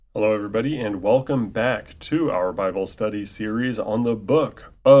Hello, everybody, and welcome back to our Bible study series on the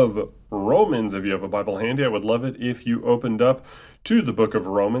book of Romans. If you have a Bible handy, I would love it if you opened up to the book of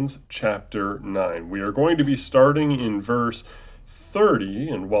Romans, chapter 9. We are going to be starting in verse 30,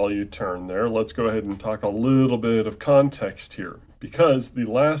 and while you turn there, let's go ahead and talk a little bit of context here, because the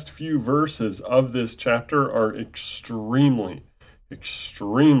last few verses of this chapter are extremely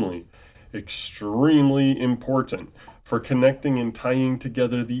important for connecting and tying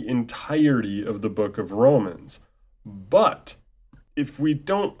together the entirety of the book of Romans. But if we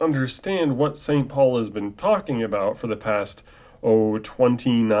don't understand what St. Paul has been talking about for the past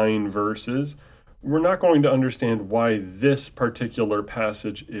 29 verses, we're not going to understand why this particular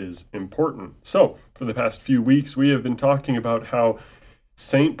passage is important. So, for the past few weeks, we have been talking about how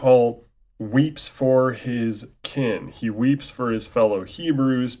St. Paul weeps for his kin. He weeps for his fellow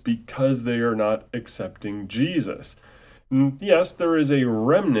Hebrews because they are not accepting Jesus. Yes, there is a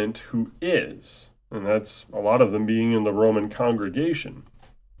remnant who is, and that's a lot of them being in the Roman congregation,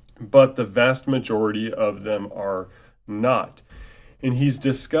 but the vast majority of them are not. And he's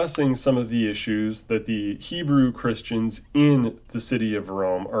discussing some of the issues that the Hebrew Christians in the city of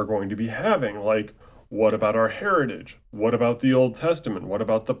Rome are going to be having, like, what about our heritage? What about the Old Testament? What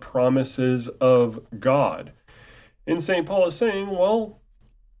about the promises of God? And St. Paul is saying, well,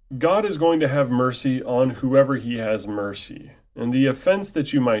 God is going to have mercy on whoever he has mercy. And the offense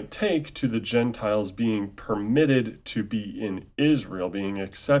that you might take to the Gentiles being permitted to be in Israel, being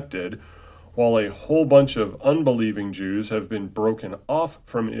accepted, while a whole bunch of unbelieving Jews have been broken off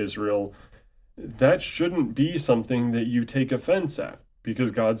from Israel, that shouldn't be something that you take offense at,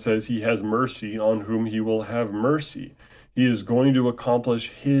 because God says he has mercy on whom he will have mercy. He is going to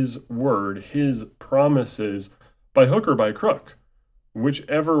accomplish his word, his promises, by hook or by crook,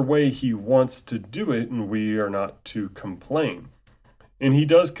 whichever way he wants to do it, and we are not to complain. And he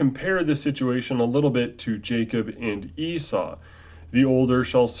does compare the situation a little bit to Jacob and Esau. The older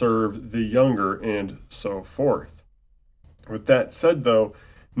shall serve the younger, and so forth. With that said, though,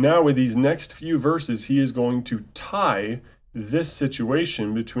 now with these next few verses, he is going to tie this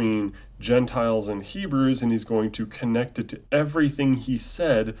situation between Gentiles and Hebrews, and he's going to connect it to everything he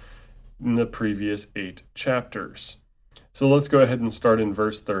said in the previous 8 chapters. So let's go ahead and start in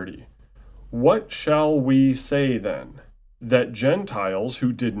verse 30. What shall we say then? That Gentiles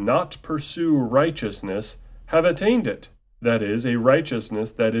who did not pursue righteousness have attained it, that is, a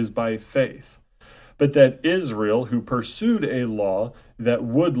righteousness that is by faith. But that Israel, who pursued a law that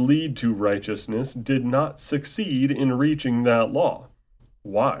would lead to righteousness, did not succeed in reaching that law.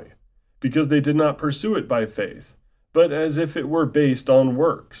 Why? Because they did not pursue it by faith, but as if it were based on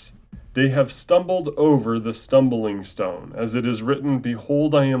works. They have stumbled over the stumbling stone, as it is written,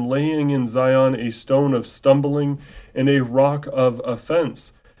 Behold, I am laying in Zion a stone of stumbling and a rock of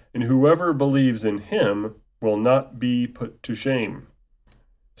offense, and whoever believes in him will not be put to shame.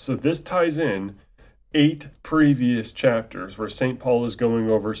 So this ties in 8 previous chapters where St. Paul is going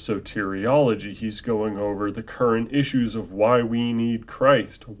over soteriology. He's going over the current issues of why we need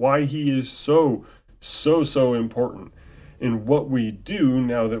Christ, why he is so important, and what we do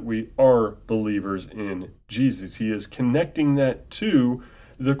now that we are believers in Jesus. He is connecting that to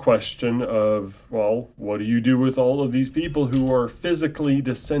the question of, well, what do you do with all of these people who are physically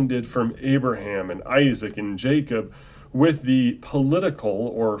descended from Abraham and Isaac and Jacob with the political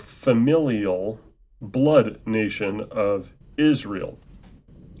or familial blood nation of Israel?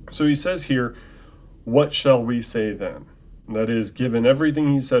 So he says here, what shall we say then? That is, given everything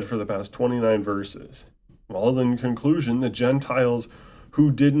he said for the past 29 verses. Well, in conclusion, the Gentiles who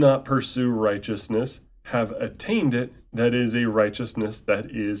did not pursue righteousness have attained it, that is, a righteousness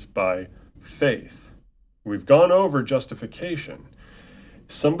that is by faith. We've gone over justification.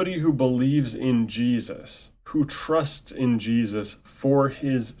 Somebody who believes in Jesus, who trusts in Jesus for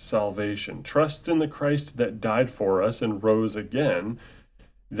his salvation, trusts in the Christ that died for us and rose again,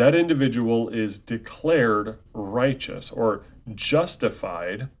 that individual is declared righteous or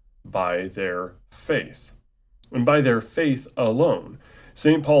justified by their faith. And by their faith alone.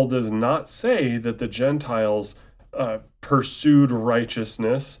 St. Paul does not say that the Gentiles pursued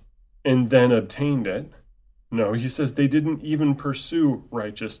righteousness and then obtained it. No, he says they didn't even pursue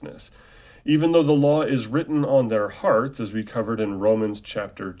righteousness. Even though the law is written on their hearts, as we covered in Romans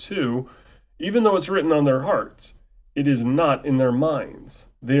chapter 2, even though it's written on their hearts, it is not in their minds.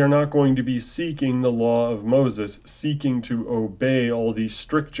 They are not going to be seeking the law of Moses, seeking to obey all these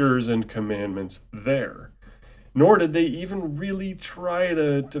strictures and commandments there. Nor did they even really try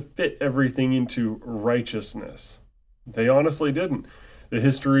to fit everything into righteousness. They honestly didn't. The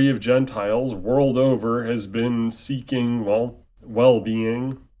history of Gentiles world over has been seeking,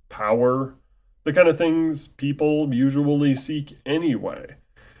 well-being, power, the kind of things people usually seek anyway.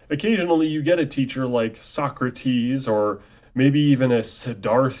 Occasionally you get a teacher like Socrates or maybe even a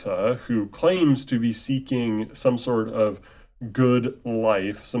Siddhartha who claims to be seeking some sort of good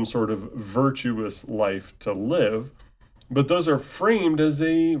life, some sort of virtuous life to live, but those are framed as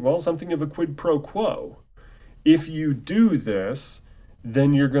something of a quid pro quo. If you do this,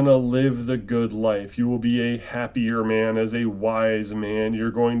 then you're going to live the good life. You will be a happier man as a wise man. You're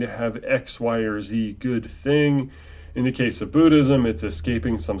going to have X, Y, or Z good thing. In the case of Buddhism, it's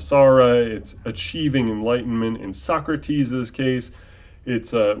escaping samsara, it's achieving enlightenment. In Socrates' case,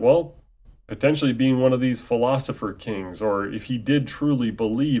 it's, potentially being one of these philosopher kings, or if he did truly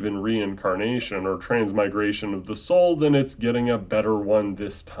believe in reincarnation or transmigration of the soul, then it's getting a better one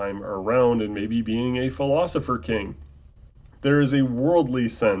this time around and maybe being a philosopher king. There is a worldly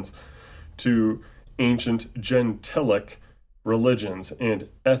sense to ancient gentilic religions and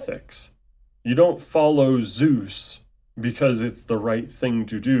ethics. You don't follow Zeus because it's the right thing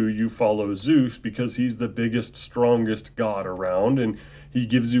to do. You follow Zeus because he's the biggest, strongest god around, and he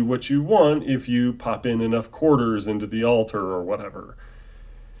gives you what you want if you pop in enough quarters into the altar or whatever.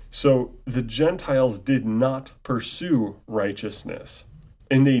 So the Gentiles did not pursue righteousness,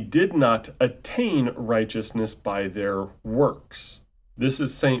 and they did not attain righteousness by their works. This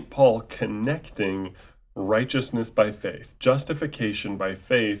is St. Paul connecting righteousness by faith, justification by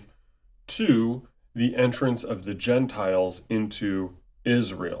faith, to the entrance of the Gentiles into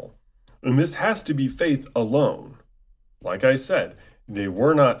Israel. And this has to be faith alone. Like I said, they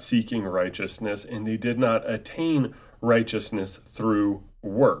were not seeking righteousness, and they did not attain righteousness through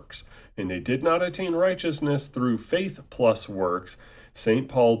works. And they did not attain righteousness through faith plus works. St.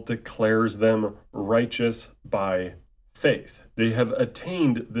 Paul declares them righteous by faith. They have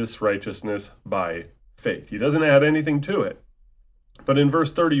attained this righteousness by faith. He doesn't add anything to it. But in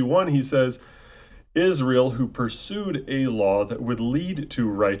verse 31, he says, Israel, who pursued a law that would lead to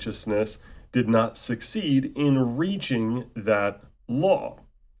righteousness, did not succeed in reaching that law.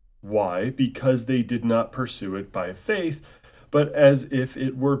 Why? Because they did not pursue it by faith, but as if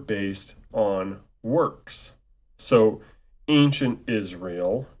it were based on works. So ancient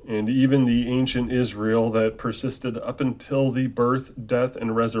Israel, and even the ancient Israel that persisted up until the birth, death,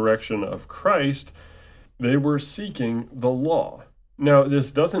 and resurrection of Christ, they were seeking the law. Now,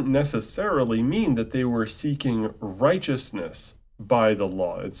 this doesn't necessarily mean that they were seeking righteousness by the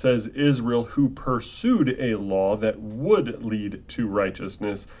law. It says Israel, who pursued a law that would lead to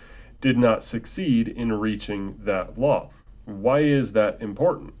righteousness, did not succeed in reaching that law. Why is that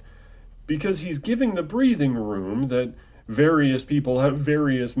important? Because he's giving the breathing room that various people have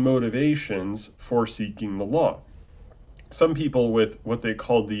various motivations for seeking the law. Some people with what they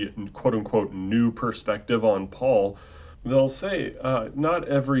call the quote-unquote new perspective on Paul, they'll say, not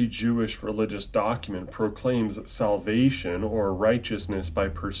every Jewish religious document proclaims salvation or righteousness by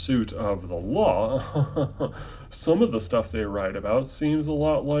pursuit of the law. Some of the stuff they write about seems a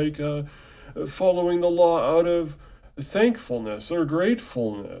lot like following the law out of thankfulness or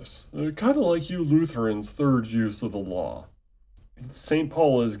gratefulness, kind of like you Lutherans' third use of the law. St.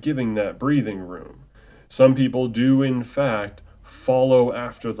 Paul is giving that breathing room. Some people do, in fact, follow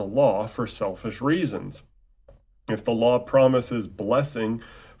after the law for selfish reasons. If the law promises blessing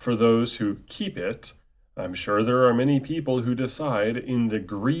for those who keep it, I'm sure there are many people who decide in the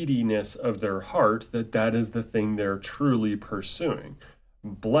greediness of their heart that that is the thing they're truly pursuing.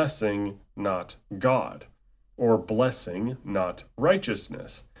 Blessing, not God. Or blessing, not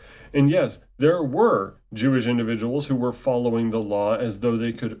righteousness. And yes, there were Jewish individuals who were following the law as though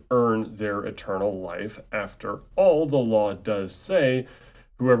they could earn their eternal life. After all, the law does say,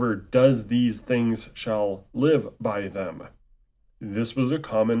 whoever does these things shall live by them. This was a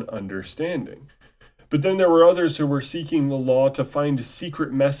common understanding. But then there were others who were seeking the law to find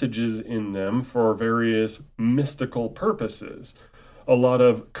secret messages in them for various mystical purposes. A lot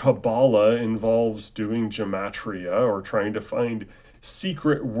of Kabbalah involves doing gematria or trying to find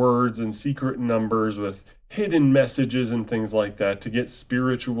secret words and secret numbers with hidden messages and things like that to get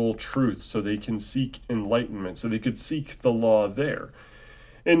spiritual truth so they can seek enlightenment, so they could seek the law there.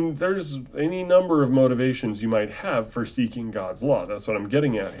 And there's any number of motivations you might have for seeking God's law. That's what I'm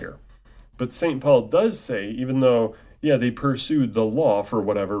getting at here. But St. Paul does say, even though, they pursued the law for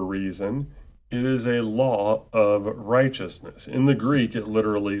whatever reason, it is a law of righteousness. In the Greek, it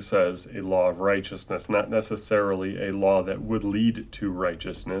literally says a law of righteousness, not necessarily a law that would lead to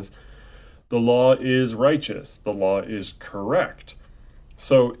righteousness. The law is righteous. The law is correct.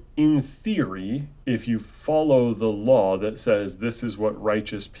 So, in theory, if you follow the law that says this is what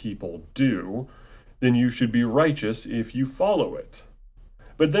righteous people do, then you should be righteous if you follow it.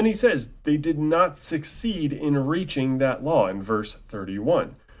 But then he says they did not succeed in reaching that law in verse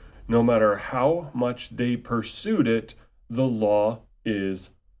 31. No matter how much they pursued it, the law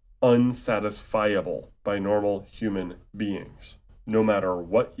is unsatisfiable by normal human beings. No matter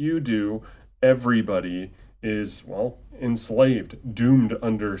what you do, everybody is, enslaved, doomed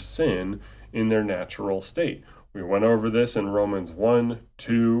under sin in their natural state. We went over this in Romans 1,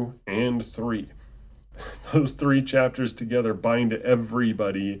 2, and 3. Those 3 chapters together bind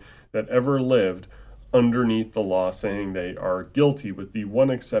everybody that ever lived underneath the law, saying they are guilty, with the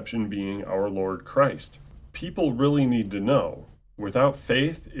one exception being our Lord Christ. People really need to know, without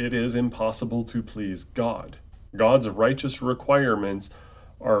faith, it is impossible to please God. God's righteous requirements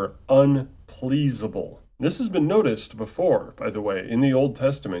are unpleasable. This has been noticed before, by the way, in the Old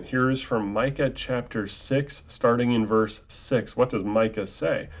Testament. Here is from Micah chapter 6, starting in verse 6. What does Micah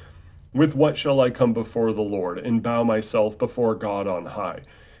say? With what shall I come before the Lord and bow myself before God on high?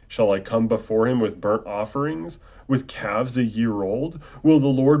 Shall I come before him with burnt offerings, with calves a year old? Will the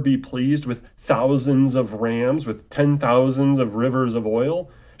Lord be pleased with thousands of rams, with 10,000s of rivers of oil?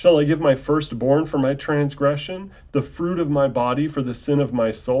 Shall I give my firstborn for my transgression, the fruit of my body for the sin of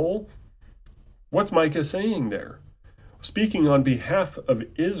my soul? What's Micah saying there? Speaking on behalf of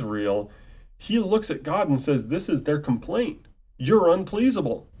Israel, he looks at God and says, this is their complaint. You're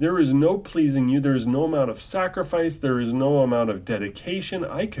unpleasable. There is no pleasing you. There is no amount of sacrifice. There is no amount of dedication.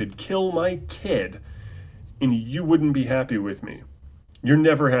 I could kill my kid and you wouldn't be happy with me. You're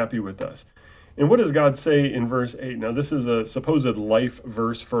never happy with us. And what does God say in verse 8? Now, this is a supposed life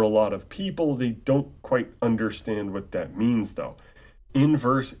verse for a lot of people. They don't quite understand what that means, though. In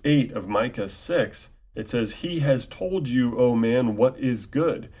verse 8 of Micah 6, it says, He has told you, O man, what is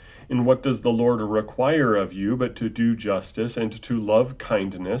good. And what does the Lord require of you but to do justice and to love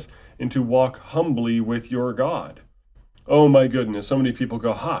kindness and to walk humbly with your God? Oh my goodness, so many people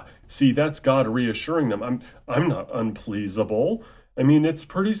go, see, that's God reassuring them. I'm not unpleasable. I mean, it's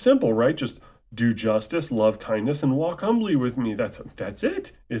pretty simple, right? Just do justice, love kindness, and walk humbly with me. That's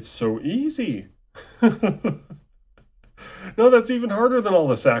it. It's so easy. No, that's even harder than all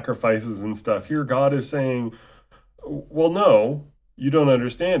the sacrifices and stuff. Here God is saying, well, no, you don't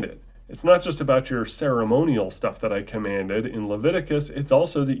understand it. It's not just about your ceremonial stuff that I commanded in Leviticus. It's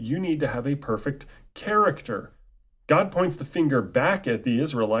also that you need to have a perfect character. God points the finger back at the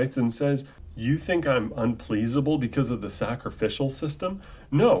Israelites and says, you think I'm unpleasable because of the sacrificial system?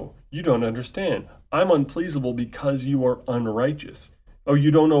 No, you don't understand. I'm unpleasable because you are unrighteous. Oh, you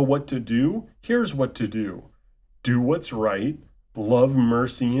don't know what to do? Here's what to do. Do what's right, love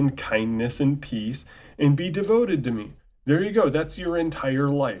mercy and kindness and peace, and be devoted to me. There you go. That's your entire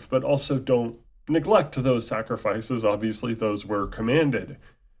life. But also don't neglect those sacrifices. Obviously, those were commanded.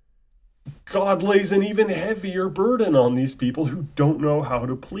 God lays an even heavier burden on these people who don't know how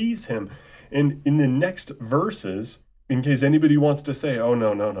to please him. And in the next verses, in case anybody wants to say, oh,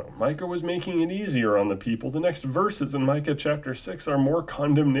 no, Micah was making it easier on the people, the next verses in Micah chapter 6 are more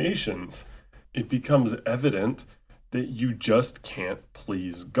condemnations. It becomes evident that you just can't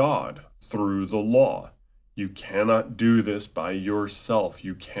please God through the law. You cannot do this by yourself.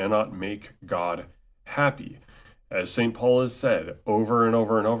 You cannot make God happy. As St. Paul has said over and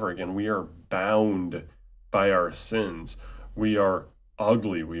over and over again, we are bound by our sins. We are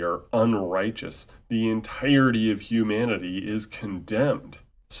ugly. We are unrighteous. The entirety of humanity is condemned.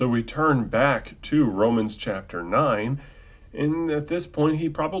 So we turn back to Romans chapter 9, and at this point he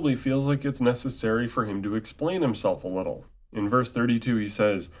probably feels like it's necessary for him to explain himself a little. In verse 32 he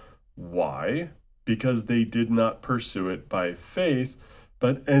says, why? Because they did not pursue it by faith,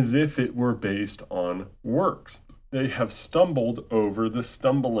 but as if it were based on works. They have stumbled over the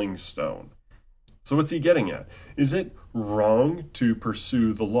stumbling stone. So what's he getting at? Is it wrong to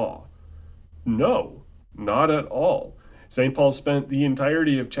pursue the law? No, not at all. St. Paul spent the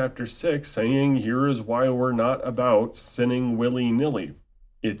entirety of chapter 6 saying, here is why we're not about sinning willy-nilly.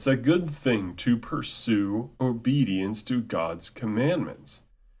 It's a good thing to pursue obedience to God's commandments.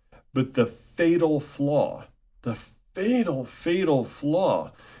 But the fatal flaw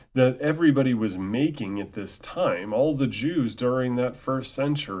that everybody was making at this time, all the Jews during that first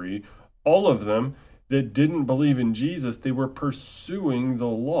century, all of them that didn't believe in Jesus, they were pursuing the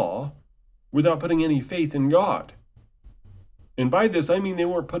law without putting any faith in God. And by this, I mean they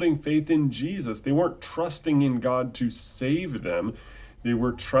weren't putting faith in Jesus. They weren't trusting in God to save them. They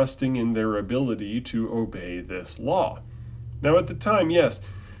were trusting in their ability to obey this law. Now, at the time, yes,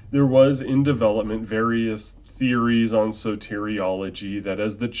 there was in development various theories on soteriology that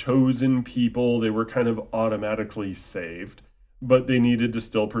as the chosen people, they were kind of automatically saved, but they needed to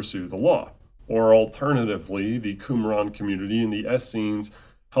still pursue the law. Or alternatively, the Qumran community and the Essenes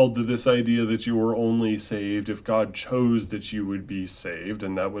held to this idea that you were only saved if God chose that you would be saved,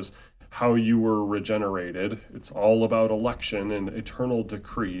 and that was how you were regenerated. It's all about election and eternal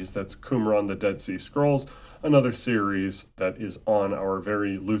decrees. That's Qumran, the Dead Sea Scrolls, another series that is on our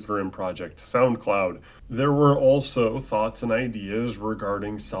very Lutheran Project SoundCloud. There were also thoughts and ideas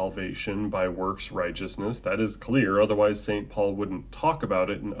regarding salvation by works righteousness. That is clear, otherwise St. Paul wouldn't talk about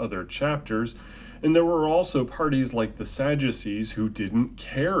it in other chapters. And there were also parties like the Sadducees who didn't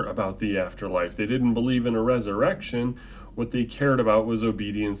care about the afterlife. They didn't believe in a resurrection. What they cared about was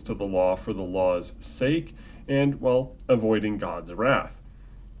obedience to the law for the law's sake and, well, avoiding God's wrath.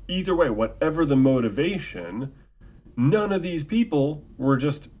 Either way, whatever the motivation, none of these people were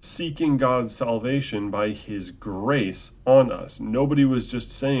just seeking God's salvation by his grace on us. Nobody was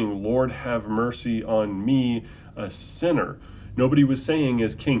just saying, Lord, have mercy on me, a sinner. Nobody was saying,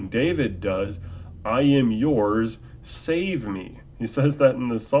 as King David does, I am yours, save me. He says that in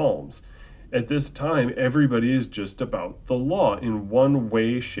the Psalms. At this time, everybody is just about the law in one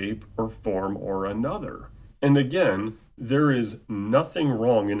way, shape, or form or another. And again, there is nothing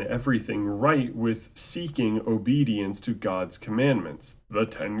wrong and everything right with seeking obedience to God's commandments, the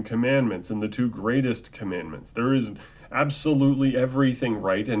 10 commandments and the 2 greatest commandments. There is absolutely everything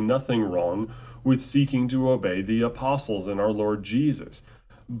right and nothing wrong with seeking to obey the apostles and our Lord Jesus.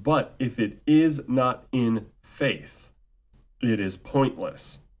 But if it is not in faith, it is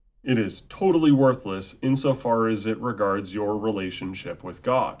pointless. It is totally worthless insofar as it regards your relationship with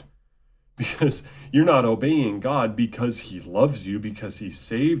God. Because you're not obeying God because he loves you, because he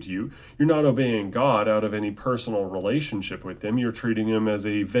saved you. You're not obeying God out of any personal relationship with him. You're treating him as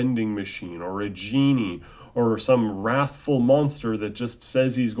a vending machine or a genie or some wrathful monster that just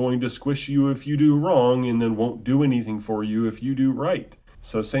says he's going to squish you if you do wrong and then won't do anything for you if you do right.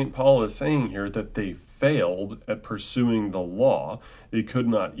 So St. Paul is saying here that they failed at pursuing the law. They could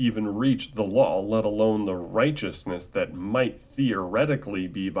not even reach the law, let alone the righteousness that might theoretically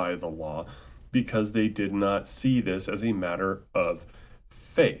be by the law, because they did not see this as a matter of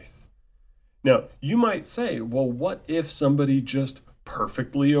faith. Now, you might say, well, what if somebody just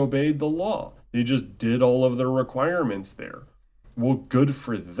perfectly obeyed the law? They just did all of their requirements there. Well, good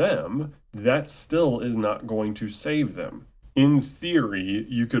for them. That still is not going to save them. In theory,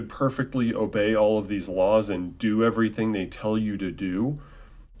 you could perfectly obey all of these laws and do everything they tell you to do,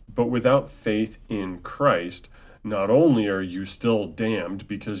 but without faith in Christ, not only are you still damned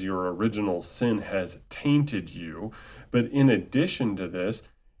because your original sin has tainted you, but in addition to this,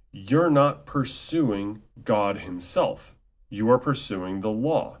 you're not pursuing God himself. You are pursuing the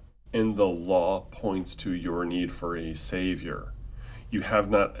law, and the law points to your need for a Savior. You have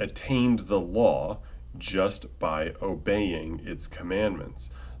not attained the law just by obeying its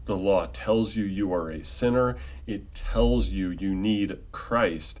commandments. The law tells you you are a sinner. It tells you you need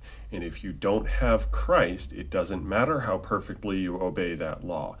Christ. And if you don't have Christ, it doesn't matter how perfectly you obey that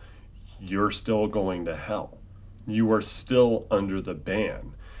law. You're still going to hell. You are still under the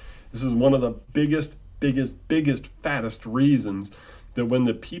ban. This is one of the biggest, fattest reasons that when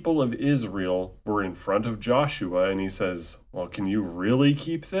the people of Israel were in front of Joshua and he says, well, can you really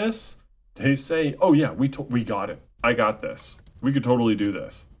keep this? They say, oh yeah, we got it. I got this. We could totally do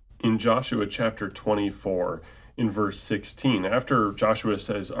this. In Joshua chapter 24, in verse 16, after Joshua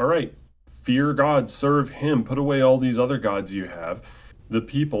says, all right, fear God, serve him, put away all these other gods you have, the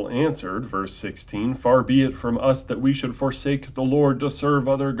people answered, verse 16, far be it from us that we should forsake the Lord to serve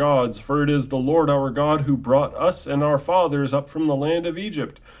other gods, for it is the Lord our God who brought us and our fathers up from the land of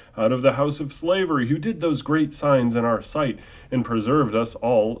Egypt, out of the house of slavery, who did those great signs in our sight, and preserved us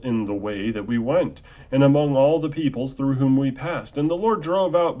all in the way that we went, and among all the peoples through whom we passed. And the Lord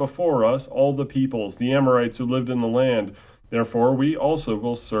drove out before us all the peoples, the Amorites who lived in the land. Therefore we also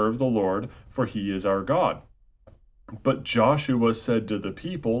will serve the Lord, for he is our God. But Joshua said to the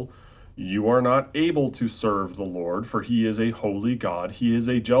people, you are not able to serve the Lord, for he is a holy God. He is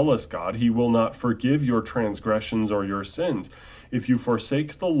a jealous God. He will not forgive your transgressions or your sins. If you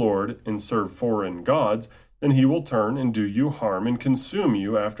forsake the Lord and serve foreign gods, then he will turn and do you harm and consume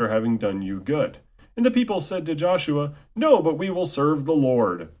you after having done you good. And the people said to Joshua, no, but we will serve the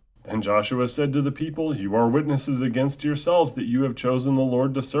Lord. Then Joshua said to the people, you are witnesses against yourselves that you have chosen the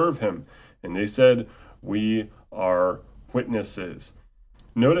Lord to serve him. And they said, we are witnesses.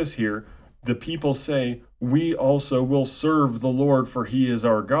 Notice here, the people say, we also will serve the Lord, for he is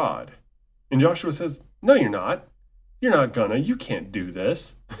our God. And Joshua says, no, you're not. You're not gonna. You can't do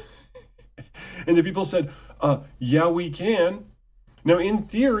this. And the people said, yeah, we can. Now, in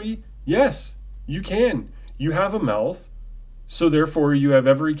theory, yes, you can. You have a mouth, So therefore, you have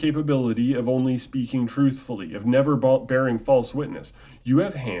every capability of only speaking truthfully, of never bearing false witness. You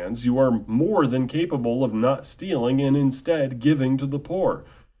have hands. You are more than capable of not stealing and instead giving to the poor.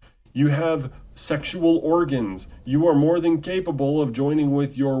 You have sexual organs. You are more than capable of joining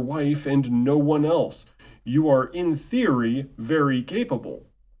with your wife and no one else. You are, in theory, very capable.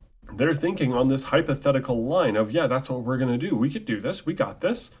 They're thinking on this hypothetical line of, yeah, that's what we're going to do. We could do this. We got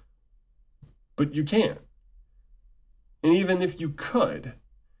this. But you can't. And even if you could,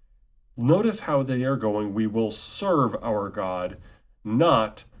 notice how they are going, we will serve our God,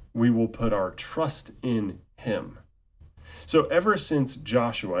 not we will put our trust in him. So ever since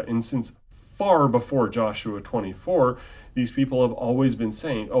Joshua, and since far before Joshua 24, these people have always been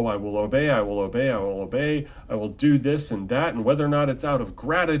saying, oh, I will obey, I will obey, I will obey, I will do this and that. And whether or not it's out of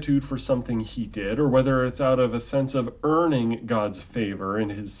gratitude for something he did, or whether it's out of a sense of earning God's favor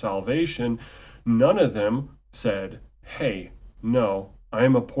and his salvation, none of them said, hey, no, I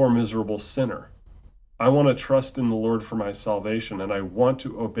am a poor, miserable sinner. I want to trust in the Lord for my salvation, and I want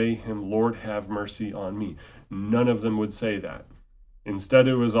to obey him. Lord, have mercy on me. None of them would say that. Instead,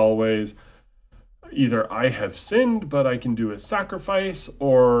 it was always either I have sinned, but I can do a sacrifice,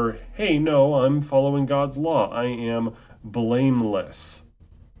 or, hey, no, I'm following God's law. I am blameless.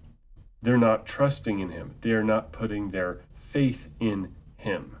 They're not trusting in him. They are not putting their faith in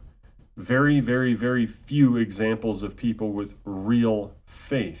him. Very, very, very few examples of people with real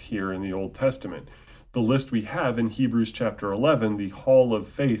faith here in the Old Testament. The list we have in Hebrews chapter 11, the hall of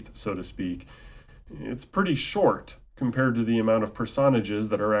faith, so to speak, it's pretty short compared to the amount of personages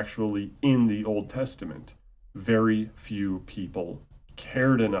that are actually in the Old Testament. Very few people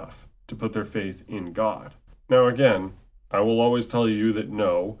cared enough to put their faith in God. Now again, I will always tell you that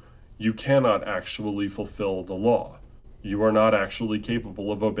no, you cannot actually fulfill the law. You are not actually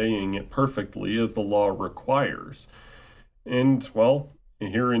capable of obeying it perfectly as the law requires. And, well,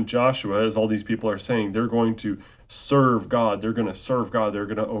 here in Joshua, as all these people are saying, they're going to serve God. They're going to serve God. They're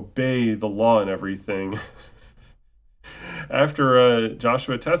going to obey the law and everything. After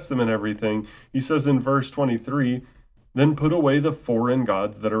Joshua tests them and everything, he says in verse 23, then put away the foreign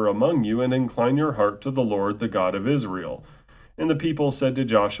gods that are among you and incline your heart to the Lord, the God of Israel. And the people said to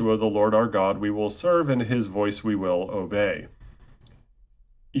Joshua, the Lord our God we will serve, and his voice we will obey.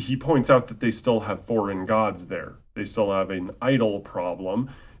 He points out that they still have foreign gods there. They still have an idol problem.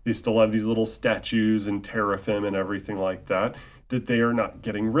 They still have these little statues and teraphim and everything like that they are not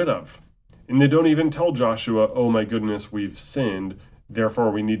getting rid of. And they don't even tell Joshua, oh my goodness, we've sinned, therefore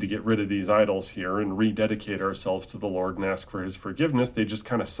we need to get rid of these idols here and rededicate ourselves to the Lord and ask for his forgiveness. They just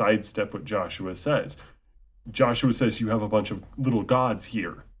kind of sidestep what Joshua says. Joshua says, you have a bunch of little gods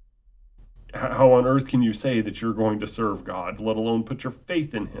here. How on earth can you say that you're going to serve God, let alone put your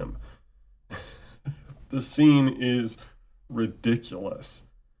faith in him? The scene is ridiculous.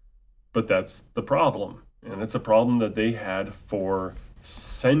 But that's the problem. And it's a problem that they had for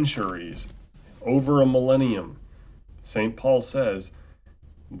centuries, over a millennium. St. Paul says,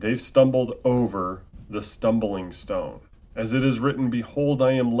 they've stumbled over the stumbling stone. As it is written, behold,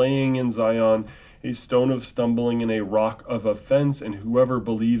 I am laying in Zion a stone of stumbling and a rock of offense, and whoever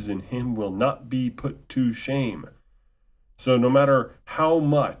believes in him will not be put to shame. So no matter how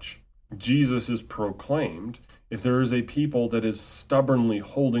much Jesus is proclaimed, if there is a people that is stubbornly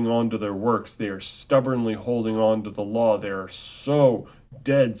holding on to their works, they are stubbornly holding on to the law, they are so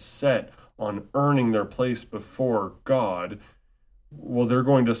dead set on earning their place before God, well, they're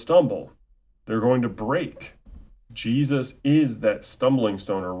going to stumble. They're going to break. Jesus is that stumbling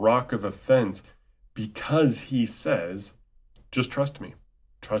stone or rock of offense, because he says, just trust me.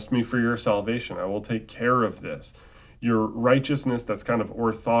 Trust me for your salvation. I will take care of this. Your righteousness that's kind of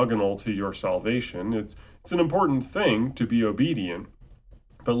orthogonal to your salvation. It's an important thing to be obedient,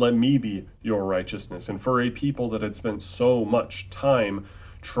 but let me be your righteousness. And for a people that had spent so much time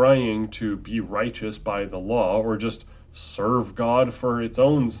trying to be righteous by the law or just serve God for its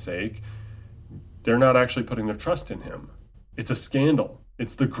own sake, they're not actually putting their trust in him. It's a scandal.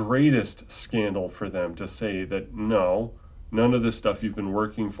 It's the greatest scandal for them to say that, no, none of this stuff you've been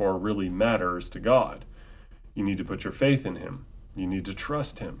working for really matters to God. You need to put your faith in him. You need to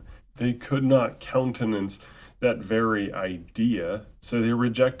trust him. They could not countenance that very idea, so they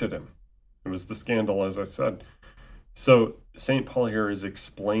rejected him. It was the scandal, as I said. So St. Paul here is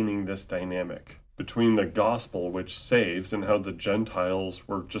explaining this dynamic between the gospel, which saves, and how the Gentiles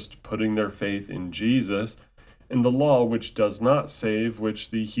were just putting their faith in Jesus, and the law, which does not save,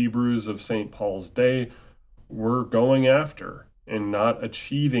 which the Hebrews of St. Paul's day were going after and not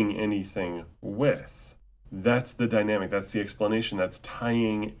achieving anything with. That's the dynamic. That's the explanation. That's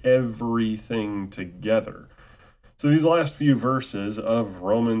tying everything together. So these last few verses of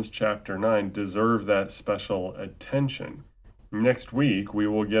Romans chapter 9 deserve that special attention. Next week, we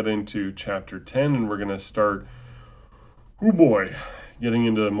will get into chapter 10, and we're going to start, getting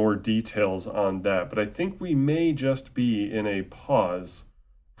into more details on that. But I think we may just be in a pause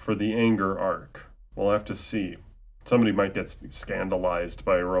for the anger arc. We'll have to see. Somebody might get scandalized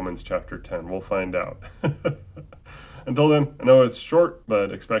by Romans chapter 10. We'll find out. Until then, I know it's short,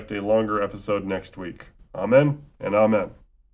 but expect a longer episode next week. Amen and amen.